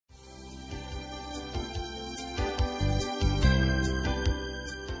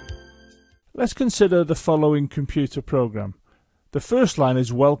Let's consider the following computer program. The first line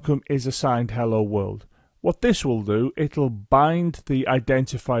is welcome is assigned hello world. What this will do, it'll bind the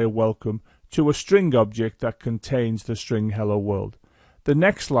identifier welcome to a string object that contains the string hello world. The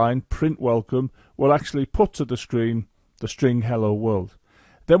next line, print welcome, will actually put to the screen the string hello world.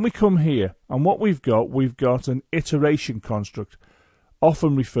 Then we come here, and what we've got an iteration construct,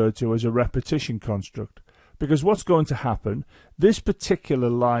 often referred to as a repetition construct. Because what's going to happen, this particular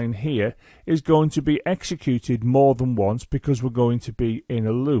line here is going to be executed more than once because we're going to be in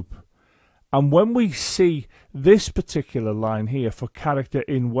a loop. And when we see this particular line here for character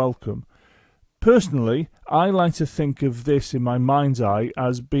in welcome, personally, I like to think of this in my mind's eye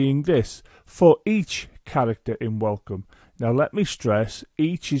as being this, for each character in welcome. Now let me stress,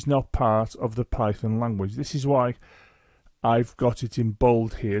 each is not part of the Python language. This is why I've got it in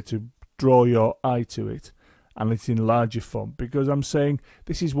bold here to draw your eye to it. And it's in larger font, because I'm saying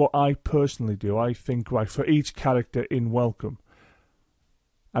this is what I personally do. I think, right, for each character in welcome,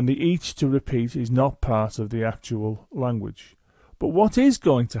 and the each to repeat is not part of the actual language. But what is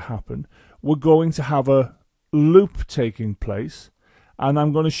going to happen, we're going to have a loop taking place, and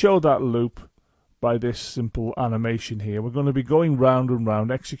I'm going to show that loop by this simple animation here. We're going to be going round and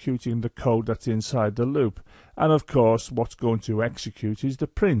round executing the code that's inside the loop, and of course what's going to execute is the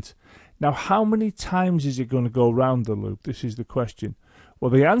print. Now, how many times is it going to go round the loop? This is the question. Well,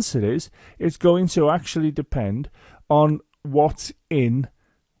 the answer is it's going to actually depend on what's in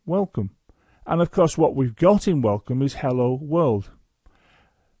welcome. And of course, what we've got in welcome is hello world.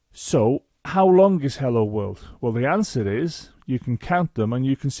 So, how long is hello world? Well, the answer is you can count them and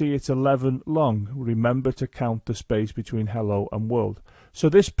you can see it's 11 long. Remember to count the space between hello and world. So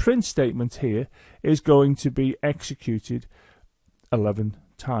this print statement here is going to be executed 11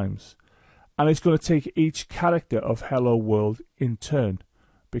 times. And it's going to take each character of hello world in turn,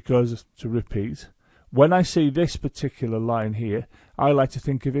 because, to repeat, when I see this particular line here, I like to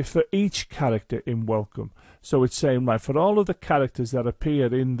think of it for each character in welcome. So it's saying, right, for all of the characters that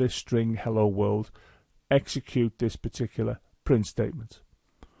appear in this string hello world, execute this particular print statement.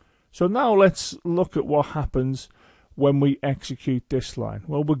 So now let's look at what happens when we execute this line.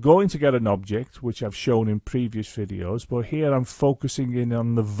 Well, we're going to get an object, which I've shown in previous videos, but here I'm focusing in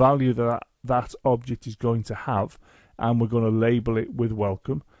on the value that that object is going to have, and we're going to label it with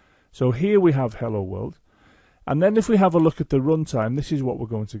welcome. So here we have hello world, and then if we have a look at the runtime, this is what we're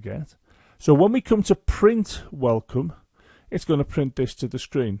going to get. So when we come to print welcome, it's going to print this to the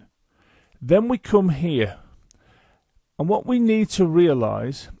screen. Then we come here, and what we need to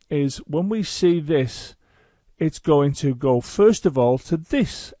realize is when we see this, it's going to go first of all to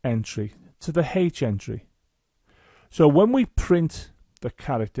this entry, to the H entry. So when we print the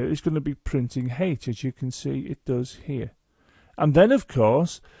character, it's going to be printing H, as you can see it does here. And then of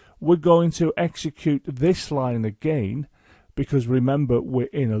course we're going to execute this line again, because remember we're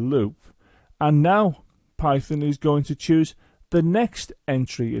in a loop, and now Python is going to choose the next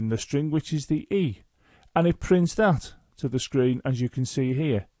entry in the string, which is the E, and it prints that to the screen, as you can see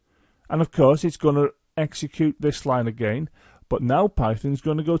here. And of course it's going to execute this line again, but now Python is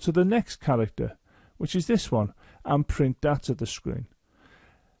going to go to the next character, which is this one, and print that to the screen.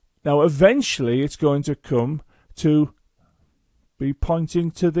 Now eventually it's going to come to be pointing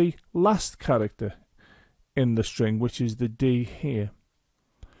to the last character in the string, which is the D here.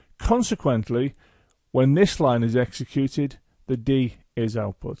 Consequently, when this line is executed, the D is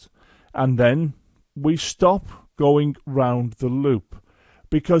output, and then we stop going round the loop,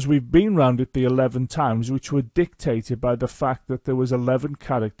 because we've been round it the 11 times, which were dictated by the fact that there was 11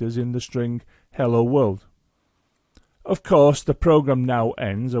 characters in the string hello world. Of course, the program now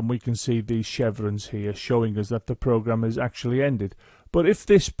ends, and we can see these chevrons here showing us that the program has actually ended. But if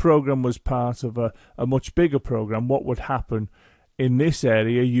this program was part of a much bigger program, what would happen in this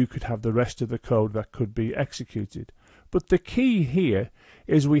area? You could have the rest of the code that could be executed. But the key here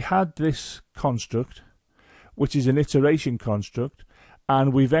is we had this construct, which is an iteration construct,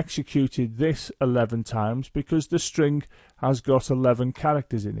 and we've executed this 11 times because the string has got 11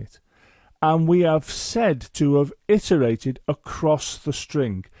 characters in it. And we have said to have iterated across the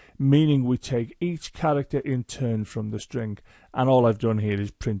string, meaning we take each character in turn from the string, and all I've done here is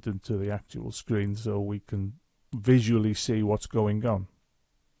print them to the actual screen so we can visually see what's going on.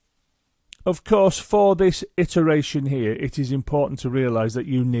 Of course, for this iteration here, it is important to realize that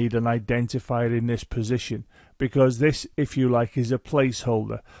you need an identifier in this position, because this, if you like, is a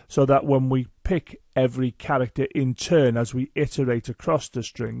placeholder, so that when we pick every character in turn as we iterate across the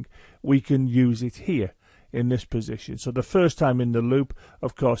string, we can use it here. in this position. So the first time in the loop,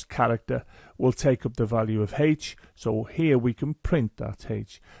 of course, character will take up the value of H. So here we can print that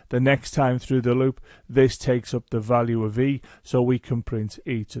H. The next time through the loop, this takes up the value of E. So we can print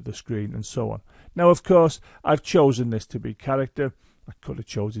E to the screen and so on. Now, of course, I've chosen this to be character. I could have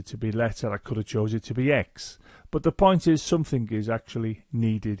chosen it to be letter. I could have chosen it to be X. But the point is something is actually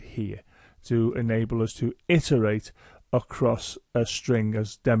needed here to enable us to iterate across a string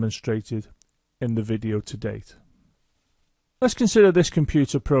as demonstrated in the video to date. Let's consider this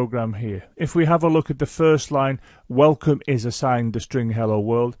computer program here. If we have a look at the first line, welcome is assigned the string hello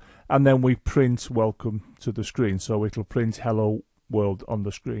world, and then we print welcome to the screen. So it'll print hello world on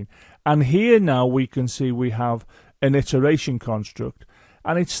the screen. And here now we can see we have an iteration construct,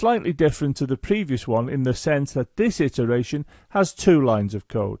 and it's slightly different to the previous one in the sense that this iteration has 2 lines of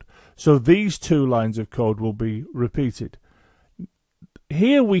code. So these 2 lines of code will be repeated.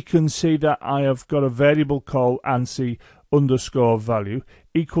 Here we can see that I have got a variable called ANSI underscore value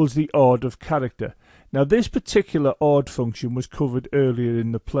equals the odd of character. Now this particular odd function was covered earlier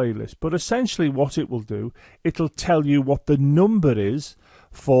in the playlist, but essentially what it will do, it'll tell you what the number is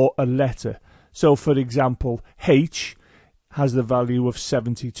for a letter. So for example, H has the value of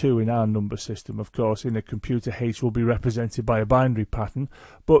 72 in our number system. Of course, in a computer, H will be represented by a binary pattern.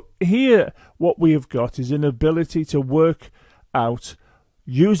 But here, what we have got is an ability to work out,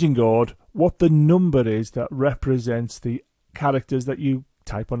 using odd, what the number is that represents the characters that you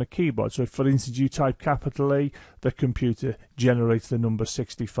type on a keyboard. So if, for instance, you type capital A, the computer generates the number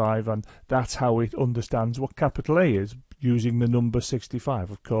 65, and that's how it understands what capital A is, using the number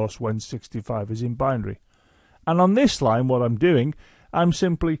 65, of course, when 65 is in binary. And on this line, what I'm doing, I'm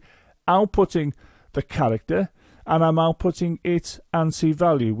simply outputting the character, and I'm outputting its ANSI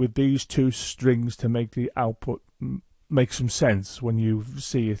value with these 2 strings to make the output make some sense when you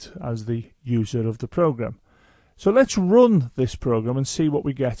see it as the user of the program. So let's run this program and see what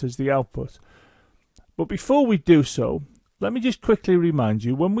we get as the output. But before we do so, let me just quickly remind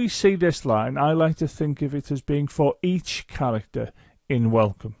you, when we see this line, I like to think of it as being for each character in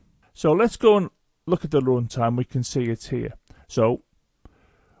welcome. So let's go and look at the runtime. We can see it's here. So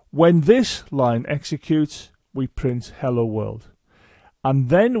when this line executes, we print hello world, and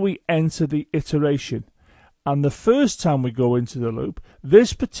then we enter the iteration. And the first time we go into the loop,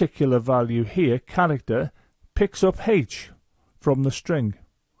 this particular value here, character, picks up H from the string.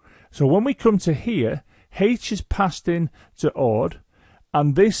 So when we come to here, H is passed in to odd,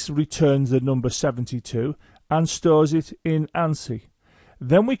 and this returns the number 72 and stores it in ANSI.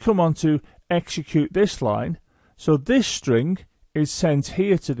 Then we come on to execute this line. So this string is sent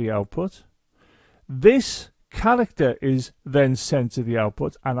here to the output. This character is then sent to the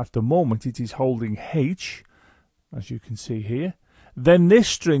output, and at the moment it is holding H, as you can see here. Then this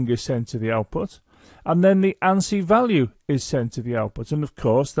string is sent to the output, and then the ANSI value is sent to the output. And of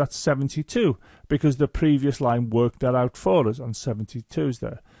course that's 72, because the previous line worked that out for us, and 72's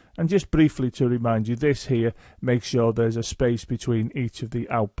there. And just briefly to remind you, this here makes sure there's a space between each of the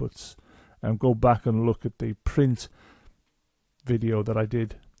outputs. And go back and look at the print video that I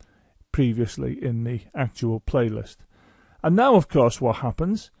did previously in the actual playlist. And now, of course, what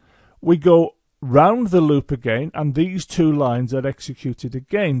happens? We go round the loop again, and these 2 lines are executed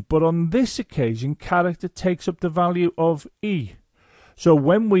again. But on this occasion, character takes up the value of E. So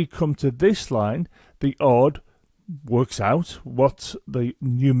when we come to this line, the odd works out what the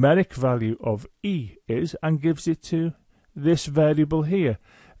numeric value of E is and gives it to this variable here.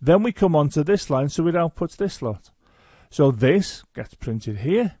 Then we come on to this line, so it outputs this lot. So this gets printed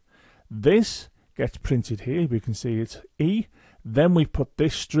here, this gets printed here, we can see it's E. Then we put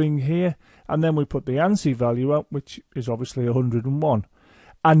this string here, and then we put the ANSI value out, which is obviously 101.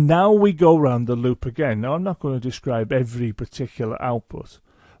 And now we go round the loop again. Now I'm not going to describe every particular output,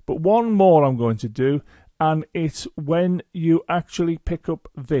 but one more I'm going to do, and it's when you actually pick up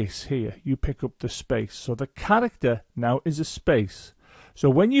this here, you pick up the space. So the character now is a space. So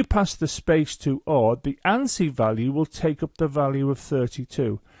when you pass the space to odd, the ANSI value will take up the value of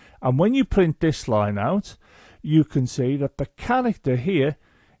 32. And when you print this line out, you can see that the character here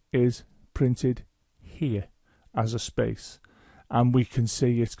is printed here as a space. And we can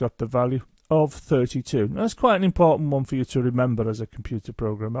see it's got the value of 32. Now, that's quite an important one for you to remember as a computer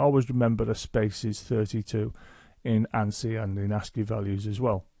programmer. Always remember a space is 32 in ANSI and in ASCII values as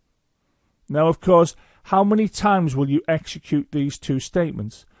well. Now, of course, how many times will you execute these 2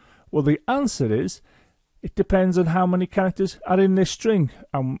 statements? Well, the answer is, it depends on how many characters are in this string.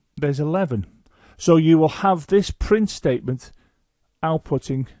 There's 11. So you will have this print statement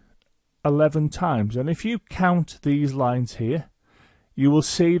outputting 11 times. And if you count these lines here, you will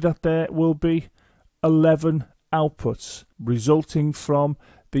see that there will be 11 outputs resulting from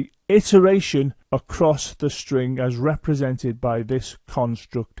the iteration across the string as represented by this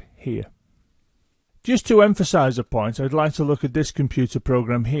construct here. Just to emphasize a point, I'd like to look at this computer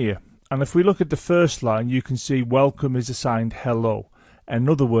program here. And if we look at the first line, you can see welcome is assigned hello. In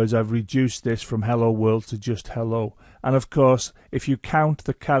other words, I've reduced this from hello world to just hello. And of course, if you count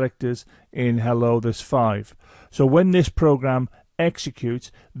the characters in hello, there's 5. So when this program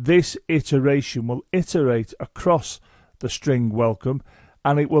executes, this iteration will iterate across the string welcome,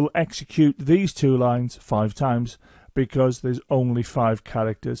 and it will execute these 2 lines 5 times because there's only 5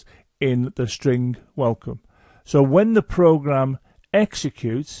 characters in the string welcome. So when the program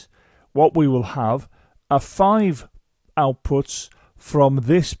executes, what we will have are 5 outputs from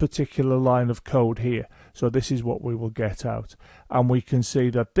this particular line of code here. So this is what we will get out, and we can see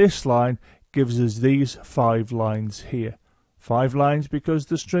that this line gives us these 5 lines here. 5 lines because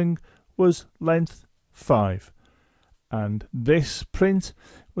the string was length 5, and this print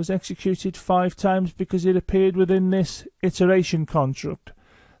was executed 5 times because it appeared within this iteration construct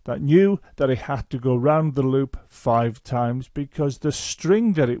that knew that it had to go round the loop 5 times because the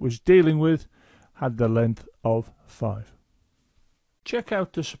string that it was dealing with had the length of 5. Check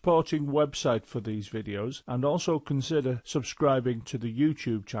out the supporting website for these videos, and also consider subscribing to the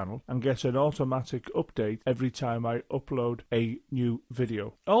YouTube channel and get an automatic update every time I upload a new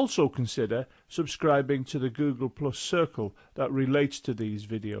video. Also consider subscribing to the Google Plus circle that relates to these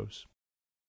videos.